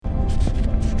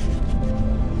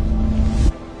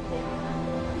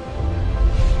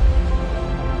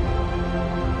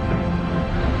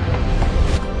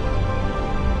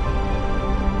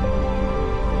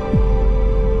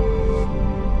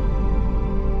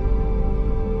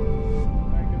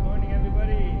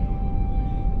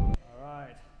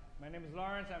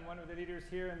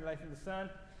years here in the Life of the Son.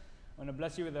 I want to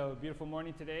bless you with a beautiful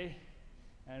morning today,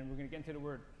 and we're going to get into the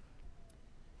Word.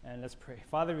 And let's pray.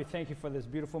 Father, we thank you for this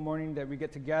beautiful morning that we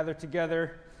get to gather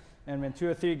together, and when two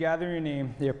or three gather in your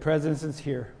name, your presence is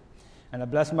here. And I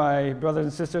bless my brothers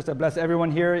and sisters. I bless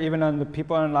everyone here, even on the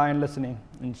people online listening.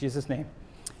 In Jesus' name,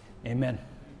 amen.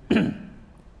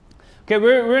 Okay,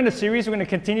 we're in a series. We're going to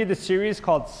continue the series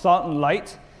called Salt and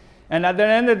Light. And at the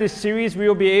end of this series, we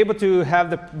will be able to have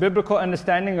the biblical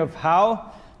understanding of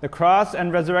how the cross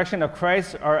and resurrection of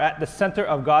Christ are at the center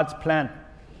of God's plan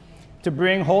to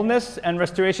bring wholeness and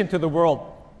restoration to the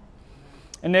world,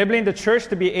 enabling the church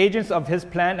to be agents of his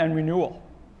plan and renewal.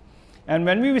 And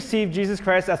when we receive Jesus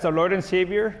Christ as our Lord and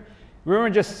Savior, we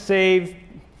weren't just saved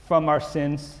from our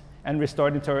sins and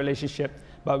restored into a relationship,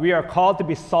 but we are called to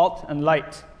be salt and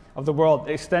light of the world,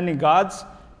 extending God's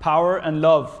power and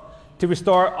love to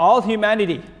restore all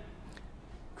humanity,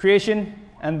 creation,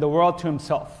 and the world to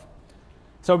himself.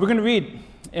 So we're going to read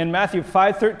in Matthew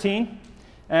 5:13,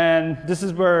 and this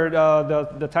is where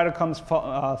the title comes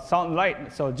from, Salt and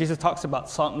Light. So Jesus talks about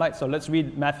salt and light. So let's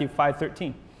read Matthew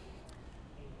 5:13.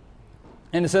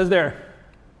 And it says there,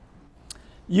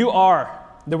 you are,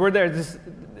 the word there is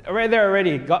right there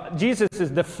already. Jesus is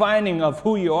defining of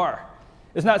who you are.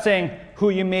 It's not saying who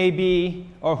you may be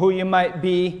or who you might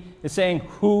be. It's saying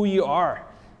who you are.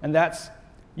 And that's,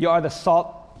 you are the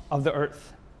salt of the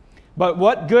earth. But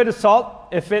what good is salt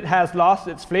if it has lost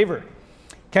its flavor?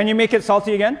 Can you make it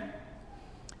salty again?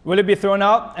 Will it be thrown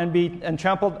out and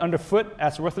trampled underfoot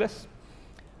as worthless?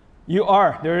 You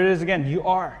are, there it is again, you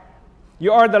are.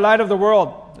 You are the light of the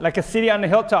world, like a city on the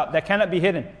hilltop that cannot be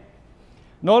hidden.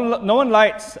 No one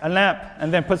lights a lamp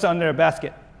and then puts it under a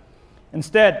basket.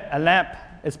 Instead, a lamp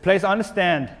is placed on a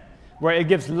stand where it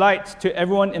gives light to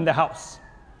everyone in the house.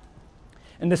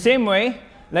 In the same way,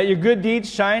 let your good deeds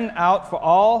shine out for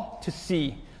all to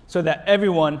see, so that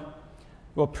everyone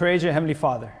will praise your Heavenly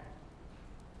Father.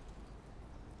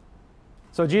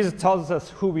 So Jesus tells us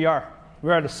who we are.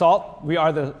 We are the salt. We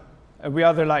are the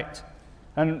light.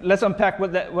 And let's unpack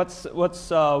what's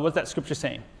that scripture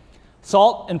saying.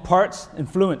 Salt imparts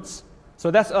influence.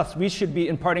 So that's us. We should be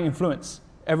imparting influence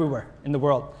everywhere in the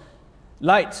world.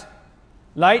 Light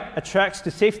attracts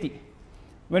to safety.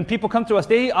 When people come to us,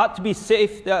 they ought to be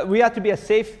safe. We ought to be a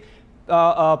safe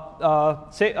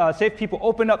people.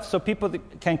 Open up so people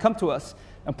can come to us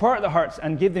and pour out their hearts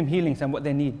and give them healings and what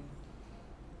they need.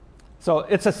 So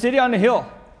it's a city on a hill.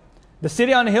 The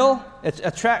city on the hill, it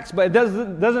attracts, but it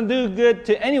doesn't do good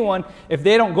to anyone if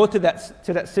they don't go to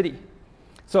that city.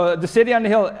 So the city on the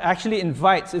hill actually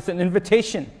invites. It's an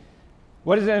invitation.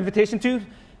 What is an invitation to?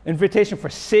 Invitation for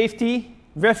safety,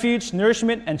 refuge,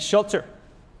 nourishment, and shelter.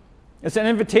 It's an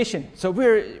invitation. So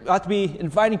we ought to be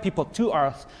inviting people to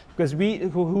us because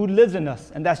who lives in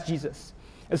us, and that's Jesus.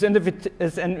 It's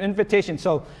an invitation.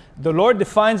 So the Lord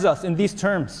defines us in these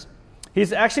terms.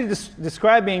 He's actually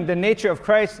describing the nature of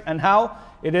Christ and how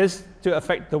it is to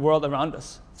affect the world around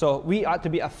us. So we ought to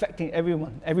be affecting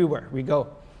everyone, everywhere we go.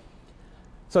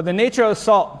 So the nature of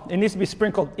salt, it needs to be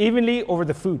sprinkled evenly over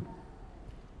the food.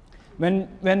 When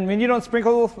you don't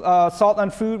sprinkle salt on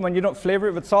food, when you don't flavor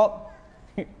it with salt,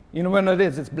 you know what it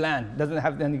is. It's bland. Doesn't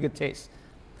have any good taste.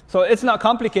 So it's not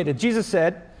complicated. Jesus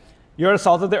said, you're the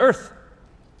salt of the earth.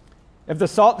 If the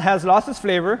salt has lost its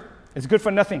flavor, it's good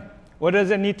for nothing. What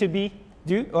does it need to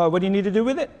do? What do you need to do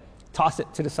with it? Toss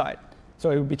it to the side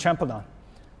so it will be trampled on.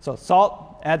 So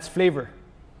salt adds flavor.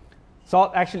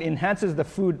 Salt actually enhances the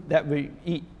food that we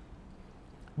eat.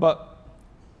 But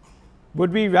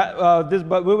we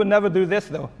would never do this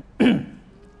though.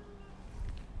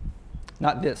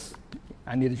 Not this.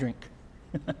 I need a drink.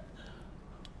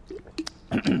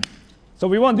 So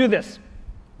we won't do this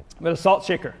with a salt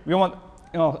shaker. We won't,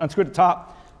 unscrew the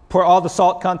top, pour all the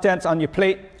salt contents on your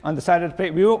plate, on the side of the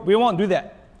plate. We won't do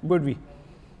that, would we?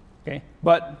 Okay.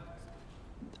 But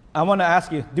I want to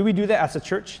ask you: do we do that as a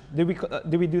church? Do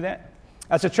we do that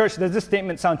as a church? Does this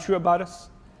statement sound true about us?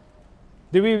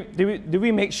 Do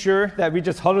we make sure that we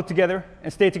just huddle together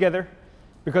and stay together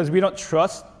because we don't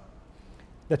trust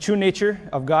the true nature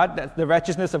of God, that the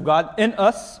righteousness of God in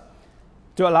us,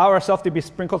 to allow ourselves to be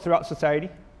sprinkled throughout society?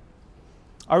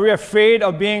 Are we afraid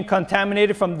of being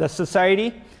contaminated from the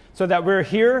society so that we're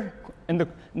here in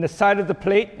the side of the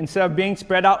plate instead of being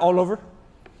spread out all over?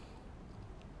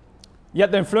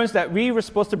 Yet the influence that we were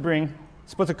supposed to bring,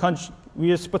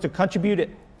 we are supposed to contribute it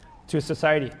to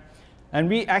society. And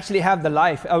we actually have the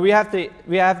life. We have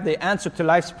the answer to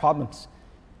life's problems.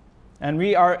 And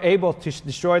we are able to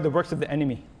destroy the works of the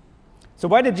enemy. So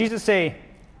why did Jesus say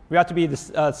we ought to be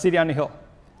the city on the hill?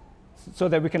 So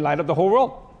that we can light up the whole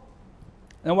world.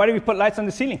 And why do we put lights on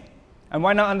the ceiling? And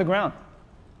why not on the ground?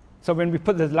 So when we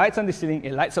put the lights on the ceiling,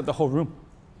 it lights up the whole room.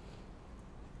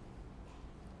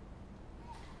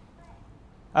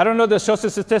 I don't know the social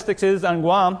statistics is on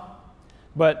Guam,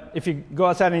 but if you go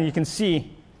outside and you can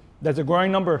see there's a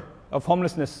growing number of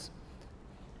homelessness.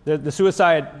 The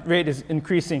suicide rate is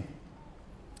increasing.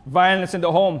 Violence in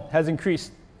the home has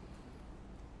increased.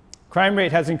 Crime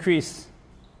rate has increased.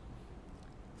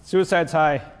 Suicide's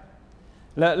high.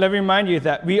 Let me remind you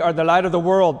that we are the light of the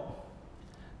world,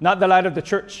 not the light of the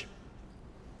church.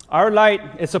 Our light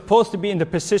is supposed to be in the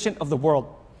position of the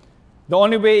world. The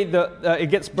only way it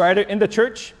gets brighter in the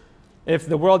church, if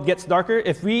the world gets darker,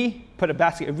 if we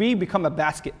become a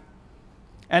basket.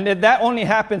 And that only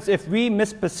happens if we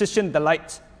misposition the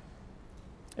light.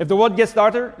 If the world gets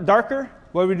darker,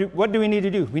 what do we need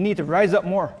to do? We need to rise up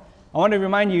more. I want to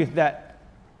remind you that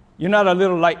you're not a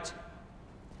little light.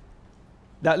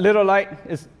 That little light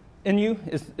is in you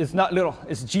is not little.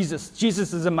 It's Jesus.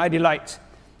 Jesus is a mighty light.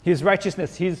 His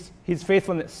righteousness, His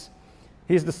faithfulness.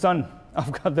 He's the Son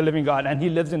of God, the living God, and He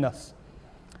lives in us.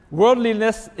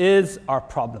 Worldliness is our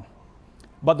problem,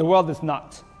 but the world is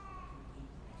not.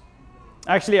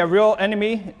 Actually, a real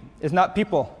enemy is not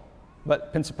people,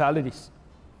 but principalities.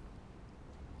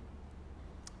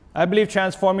 I believe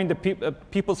transforming the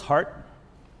people's heart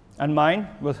and mind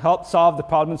will help solve the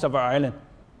problems of our island.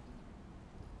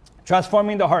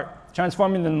 Transforming the heart,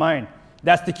 transforming the mind,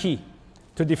 that's the key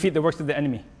to defeat the works of the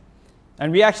enemy.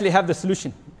 And we actually have the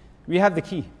solution. We have the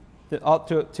key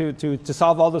to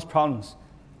solve all those problems.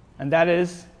 And that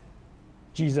is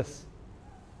Jesus.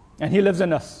 And He lives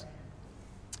in us.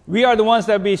 We are the ones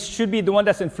that should be the one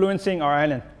that's influencing our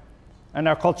island and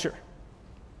our culture.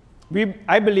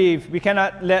 I believe we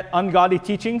cannot let ungodly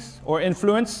teachings or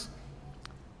influence,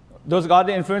 those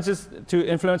godly influences, to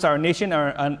influence our nation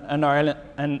and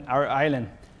our island.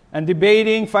 And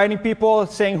debating, fighting people,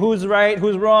 saying who's right,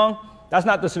 who's wrong, that's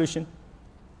not the solution.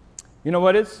 You know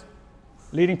what is?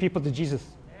 Leading people to Jesus.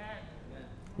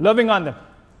 Loving on them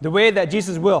the way that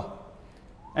Jesus will,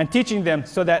 and teaching them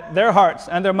so that their hearts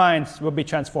and their minds will be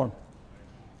transformed.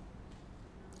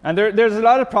 And there's a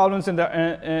lot of problems in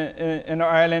our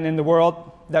island, in the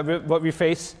world, what we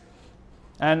face.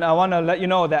 And I want to let you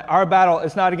know that our battle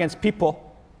is not against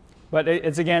people, but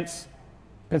it's against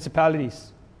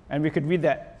principalities. And we could read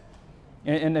that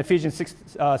in Ephesians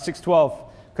 6:12.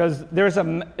 Because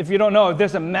if you don't know,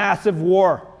 there's a massive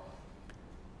war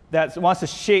that wants to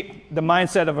shape the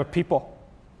mindset of a people.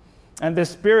 And this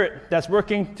spirit that's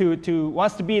working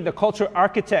wants to be the cultural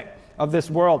architect of this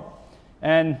world.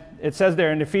 And it says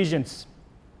there in Ephesians,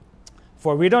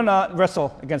 "For we do not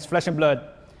wrestle against flesh and blood,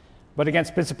 but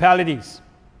against principalities,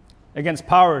 against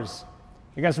powers,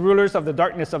 against rulers of the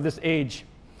darkness of this age,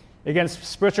 against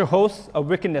spiritual hosts of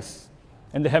wickedness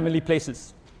in the heavenly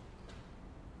places."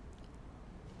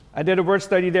 I did a word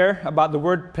study there about the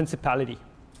word principality.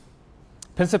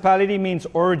 Principality means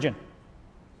origin.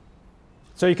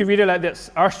 So you can read it like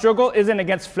this: our struggle isn't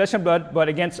against flesh and blood, but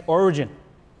against origin.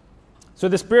 So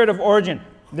the spirit of origin,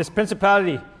 this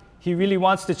principality, he really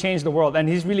wants to change the world, and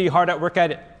he's really hard at work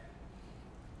at it.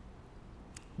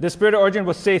 The spirit of origin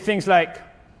will say things like,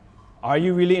 are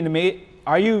you really in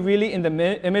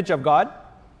the image of God,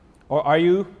 or are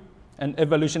you an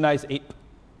evolutionized ape?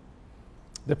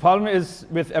 The problem is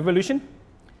with evolution,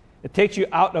 it takes you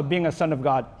out of being a son of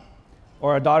God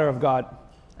or a daughter of God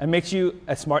and makes you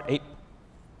a smart ape.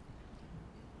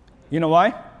 You know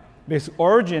why? Because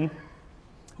origin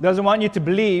doesn't want you to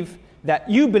believe that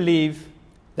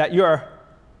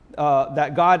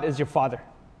that God is your father.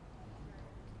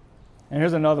 And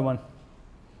here's another one.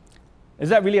 Is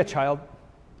that really a child?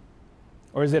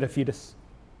 Or is it a fetus?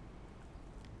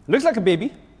 It looks like a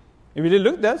baby. It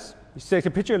really does. You take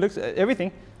a picture, it looks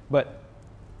everything, but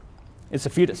it's a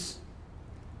fetus.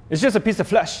 It's just a piece of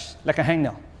flesh, like a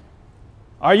hangnail.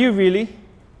 Are you really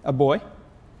a boy?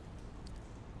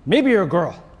 Maybe you're a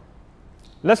girl.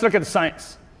 Let's look at the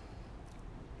science.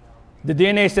 The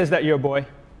DNA says that you're a boy.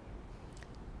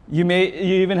 You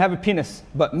even have a penis,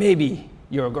 but maybe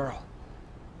you're a girl.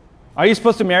 Are you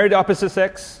supposed to marry the opposite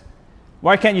sex?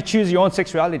 Why can't you choose your own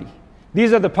sexuality?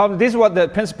 These are the problems. This is what the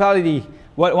principality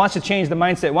wants to change the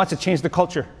mindset, wants to change the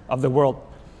culture of the world.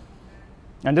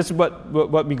 And this is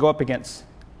what we go up against.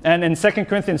 And in 2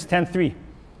 Corinthians 10:3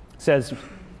 says,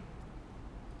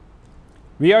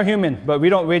 we are human, but we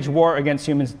don't wage war against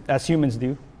humans as humans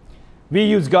do. We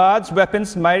use God's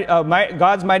weapons,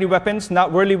 God's mighty weapons,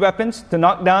 not worldly weapons, to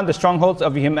knock down the strongholds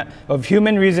of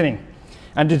human reasoning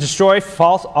and to destroy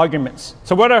false arguments.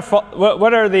 So what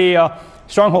are the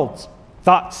strongholds?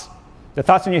 Thoughts. The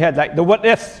thoughts in your head, like the what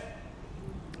ifs.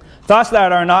 Thoughts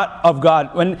that are not of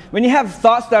God. When you have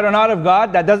thoughts that are not of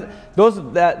God,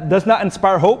 that does not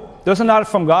inspire hope, those are not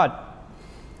from God.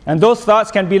 And those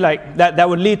thoughts can be like, that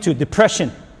would lead to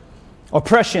depression,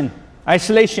 oppression,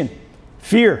 isolation,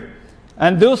 fear.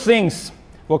 And those things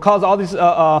will cause all these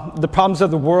the problems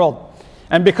of the world.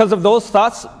 And because of those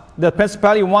thoughts, the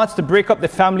principality wants to break up the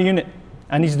family unit.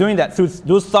 And he's doing that through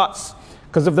those thoughts,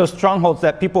 because of those strongholds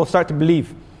that people start to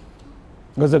believe.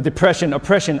 Because of depression,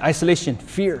 oppression, isolation,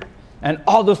 fear. And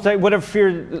all those things, whatever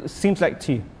fear seems like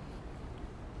to you.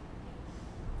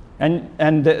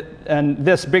 And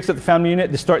this breaks up the family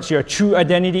unit, distorts your true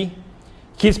identity,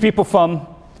 keeps people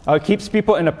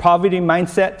in a poverty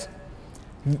mindset.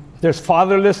 There's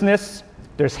fatherlessness,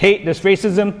 there's hate, there's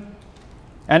racism,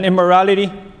 and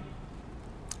immorality.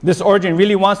 This origin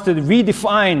really wants to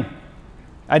redefine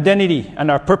identity and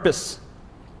our purpose.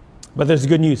 But there's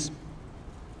good news.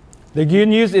 The good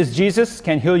news is Jesus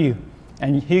can heal you,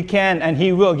 and he can and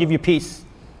he will give you peace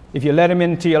if you let him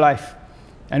into your life.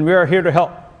 And we are here to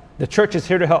help. The church is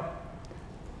here to help.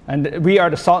 And we are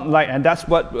the salt and light, and that's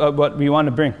what we want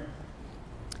to bring.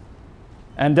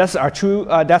 And that's our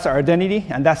identity,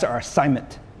 and that's our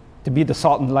assignment, to be the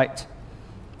salt and light.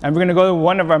 And we're going to go to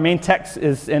one of our main texts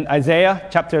is in Isaiah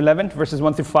chapter 11, verses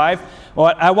 1 through 5.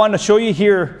 What I want to show you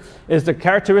here is the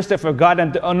characteristic of God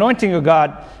and the anointing of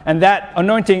God, and that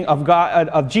anointing of God,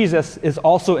 of Jesus, is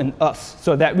also in us,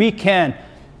 so that we can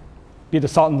be the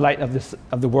salt and light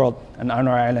of the world and on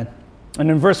our island. And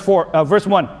in verse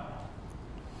 1, it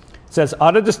says,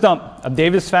 "Out of the stump of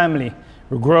David's family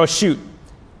will grow a shoot.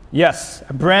 Yes,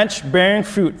 a branch bearing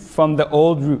fruit from the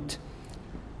old root."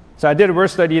 So I did a word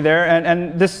study there,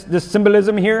 and this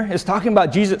symbolism here is talking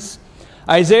about Jesus.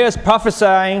 Isaiah is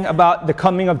prophesying about the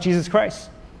coming of Jesus Christ.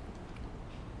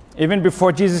 Even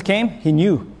before Jesus came, he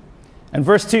knew. And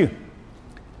verse 2,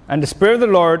 "And the Spirit of the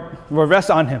Lord will rest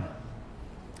on him,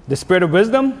 the Spirit of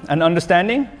wisdom and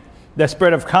understanding, the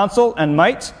Spirit of counsel and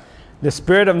might, the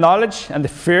Spirit of knowledge and the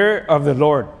fear of the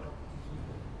Lord."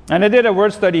 And I did a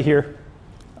word study here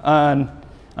on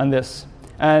this.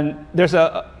 And there's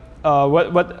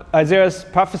what Isaiah is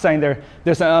prophesying there.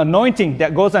 There's an anointing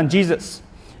that goes on Jesus.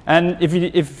 And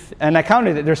and I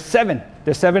counted it, there's 7.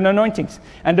 There's 7 anointings.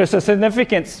 And there's a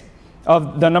significance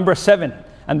of the number 7.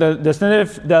 And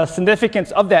the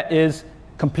significance of that is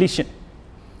completion.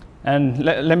 And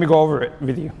let me go over it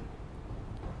with you.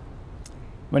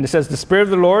 When it says the Spirit of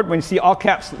the Lord, when you see all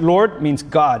caps, Lord means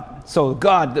God. So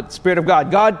God, the Spirit of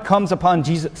God. God comes upon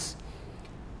Jesus.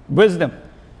 Wisdom,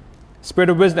 Spirit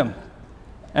of wisdom.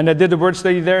 And I did the word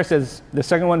study there. It says the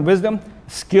second one, wisdom.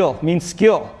 Skill, means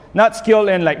skill. Not skill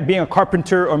in like being a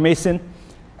carpenter or mason.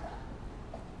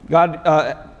 God,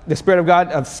 the Spirit of God,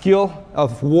 of skill,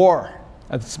 of war,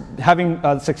 of having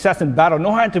success in battle,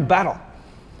 know how to battle.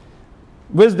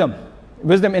 Wisdom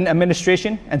in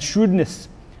administration, and shrewdness.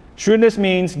 Shrewdness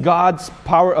means God's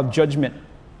power of judgment.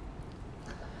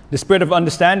 The Spirit of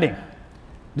understanding,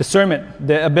 discernment,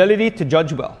 the ability to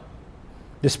judge well.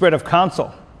 The Spirit of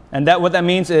counsel, and what that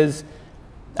means is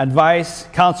advice,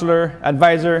 counselor,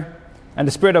 advisor. And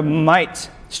the Spirit of might,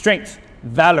 strength,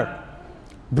 valor,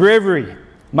 bravery,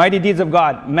 mighty deeds of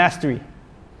God, mastery.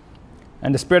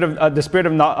 And the Spirit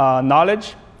of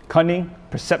knowledge, cunning,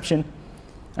 perception.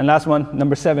 And last one,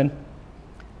 number 7,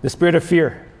 the Spirit of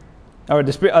fear, or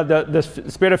the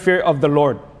Spirit of fear of the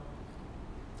Lord.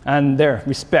 And there,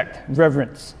 respect,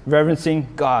 reverence, reverencing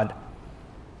God.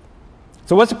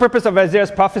 So what's the purpose of Isaiah's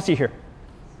prophecy here?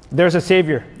 There's a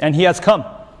Savior, and he has come.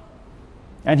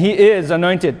 And he is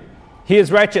anointed. He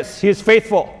is righteous. He is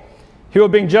faithful. He will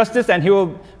bring justice, and he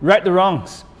will right the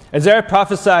wrongs. Isaiah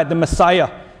prophesied the Messiah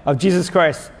of Jesus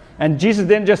Christ. And Jesus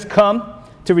didn't just come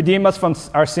to redeem us from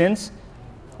our sins.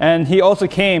 And he also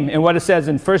came in what it says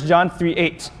in 1 John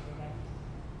 3:8,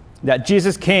 that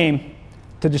Jesus came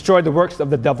to destroy the works of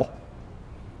the devil.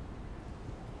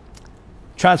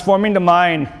 Transforming the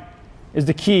mind is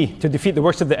the key to defeat the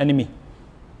works of the enemy.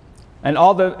 And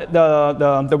all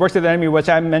the works of the enemy, which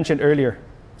I mentioned earlier,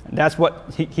 that's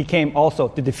what he came also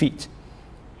to defeat.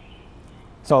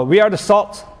 So we are the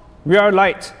salt. We are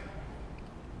light.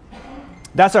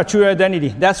 That's our true identity.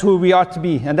 That's who we are to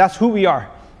be, and that's who we are.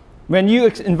 When you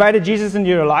invited Jesus into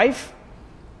your life,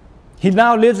 he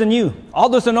now lives in you. All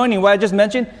those anointing, what I just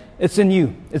mentioned, it's in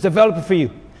you. It's available for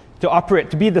you to operate,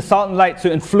 to be the salt and light,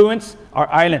 to influence our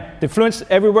island, to influence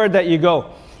everywhere that you go.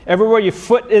 Everywhere your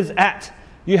foot is at,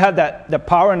 you have that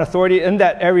power and authority in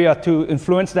that area to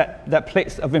influence that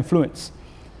place of influence.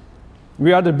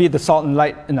 We are to be the salt and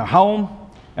light in our home,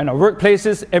 in our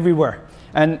workplaces, everywhere.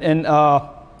 And in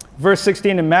verse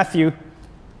 16 in Matthew,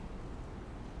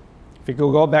 if you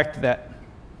could go back to that,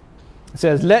 it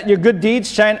says, "Let your good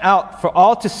deeds shine out for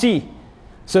all to see,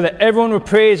 so that everyone will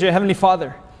praise your Heavenly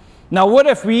Father. Now, what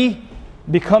if we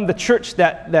become the church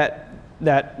that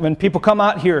when people come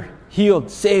out here, healed,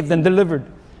 saved, and delivered?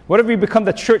 What if we become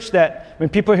the church that when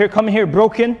people come here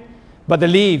broken, but they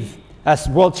leave as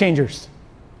world changers?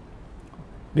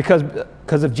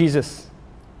 Because of Jesus.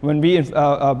 When we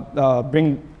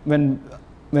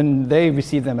when they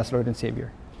receive them as Lord and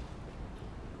Savior.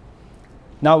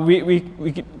 Now, we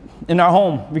in our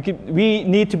home, we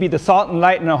need to be the salt and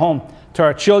light in our home, to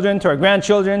our children, to our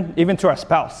grandchildren, even to our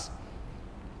spouse.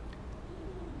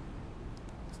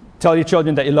 Tell your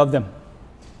children that you love them.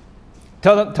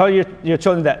 Tell your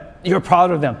children that you're proud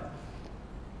of them.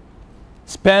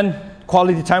 Spend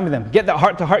quality time with them. Get that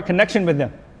heart-to-heart connection with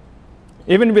them.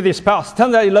 Even with your spouse, tell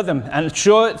them that you love them, and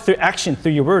show it through action,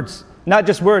 through your words. Not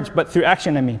just words, but through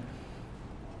action, I mean.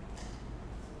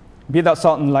 Be that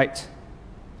salt and light.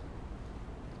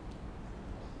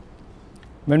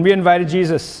 When we invited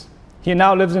Jesus, He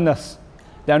now lives in us.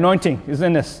 The anointing is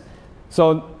in us.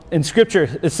 So in Scripture,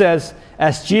 it says,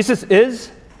 as Jesus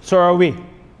is, so are we.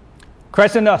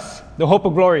 Christ in us, the hope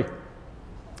of glory.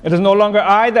 It is no longer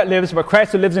I that lives, but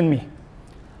Christ who lives in me.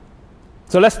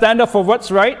 So let's stand up for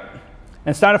what's right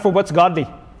and stand up for what's godly.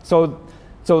 So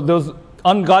those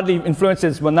ungodly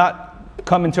influences will not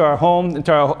come into our home,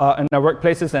 into in our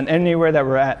workplaces, and anywhere that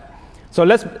we're at. So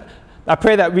I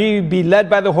pray that we be led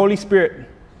by the Holy Spirit,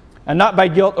 and not by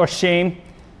guilt or shame,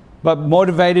 but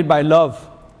motivated by love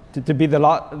to be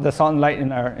the salt and light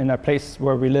in our place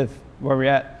where we live, where we're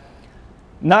at.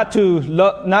 Not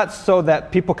so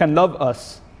that people can love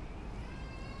us,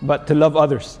 but to love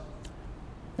others.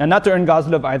 And not to earn God's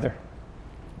love either.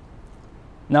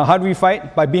 Now, how do we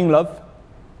fight? By being loved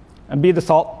and be the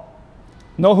salt.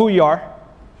 Know who you are,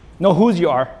 know whose you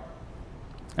are,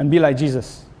 and be like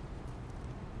Jesus.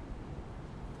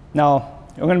 Now,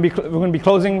 we're going to be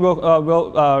closing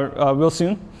real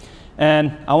soon,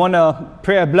 and I want to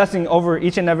pray a blessing over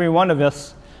each and every one of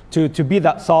us to be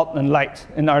that salt and light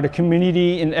in our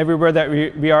community, in everywhere that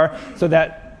we are, so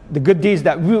that the good deeds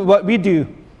that what we do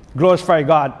glorify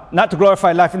God. Not to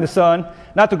glorify life in the Son,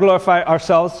 not to glorify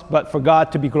ourselves, but for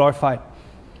God to be glorified.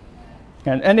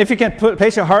 And if you can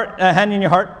place your hand in your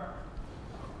heart,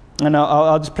 and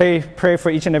I'll just pray for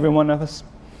each and every one of us.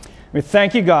 We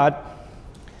thank you, God,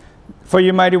 for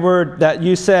your mighty word that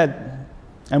you said,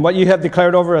 and what you have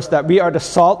declared over us, that we are the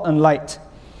salt and light.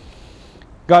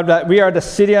 God, that we are the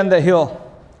city on the hill,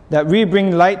 that we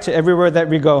bring light to everywhere that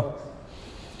we go,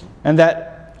 and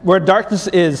that where darkness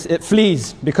is, it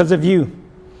flees because of you,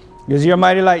 because you're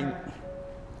mighty light.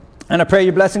 And I pray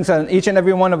your blessings on each and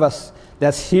every one of us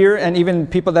that's here, and even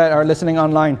people that are listening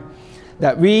online,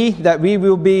 that we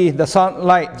will be the salt and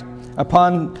light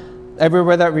upon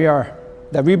everywhere that we are,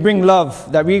 that we bring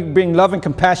love and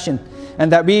compassion,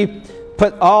 and that we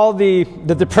put all the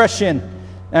depression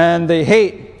and the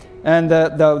hate and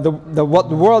what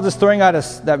the world is throwing at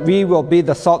us, that we will be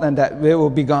the salt and that it will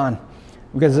be gone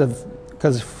because of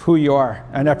who you are.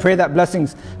 And I pray that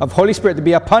blessings of Holy Spirit to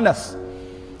be upon us,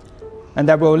 and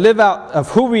that we'll live out of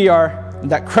who we are,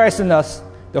 and that Christ in us,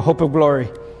 the hope of glory.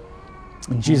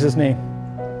 In Jesus' name,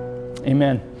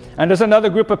 amen. And there's another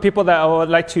group of people that I would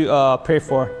like to pray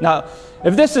for. Now,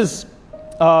 if this is,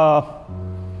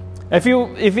 if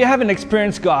you haven't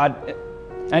experienced God,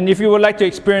 and if you would like to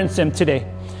experience Him today,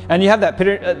 and you have that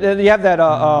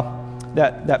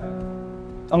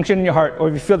unction in your heart, or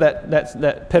if you feel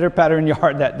that pitter patter in your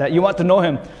heart, that you want to know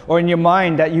Him, or in your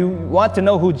mind that you want to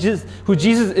know who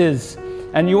Jesus is,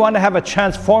 and you want to have a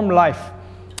transformed life,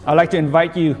 I'd like to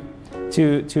invite you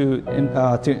to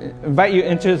invite you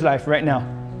into His life right now.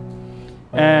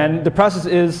 And the process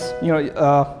is,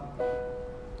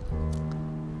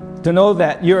 to know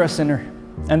that you're a sinner,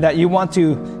 and that you want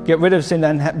to get rid of sin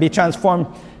and be transformed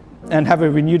and have a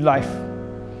renewed life.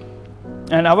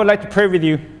 And I would like to pray with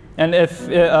you. And if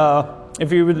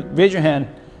you would raise your hand,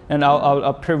 and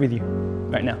I'll pray with you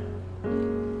right now.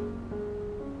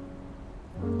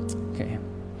 Okay.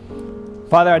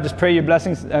 Father, I just pray your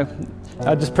blessings.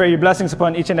 I just pray your blessings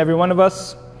upon each and every one of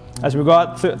us as we go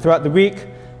out throughout the week,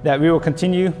 that we will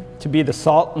continue to be the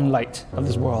salt and light of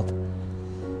this world.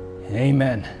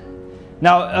 Amen.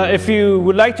 Now, if you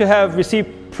would like to have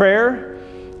received prayer,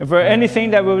 if there anything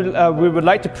that we would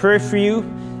like to pray for you,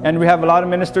 and we have a lot of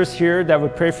ministers here that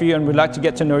would pray for you and would like to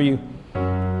get to know you.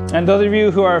 And those of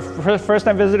you who are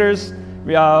first-time visitors,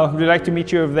 we'd like to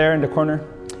meet you over there in the corner.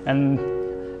 And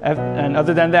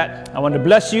other than that, I want to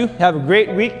bless you. Have a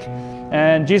great week,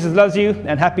 and Jesus loves you,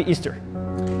 and happy Easter.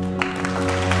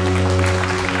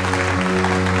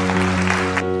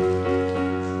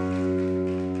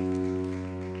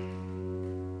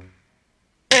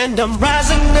 And I'm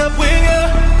rising up with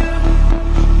you.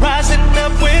 rising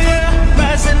up with you,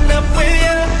 rising up with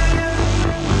you,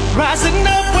 rising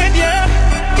up with you.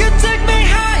 You take me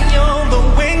high on the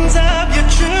wings of your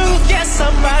truth. Yes,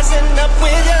 I'm rising up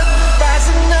with you,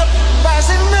 rising up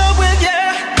with you.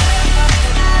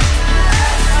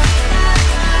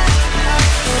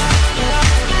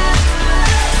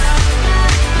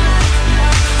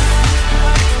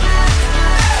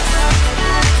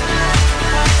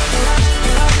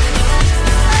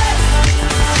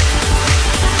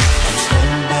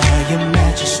 Your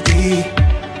Majesty,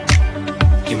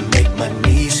 you make my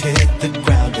knees hit the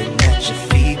ground, and at your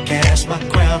feet cast my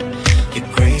crown. Your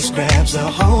grace grabs a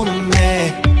hold of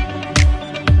me.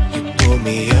 You pull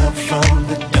me up from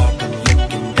the dark. I'm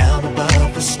looking down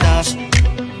above the stars.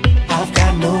 I've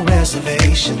got no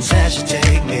reservations as you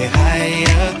take me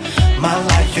higher. My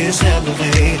life is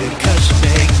elevated.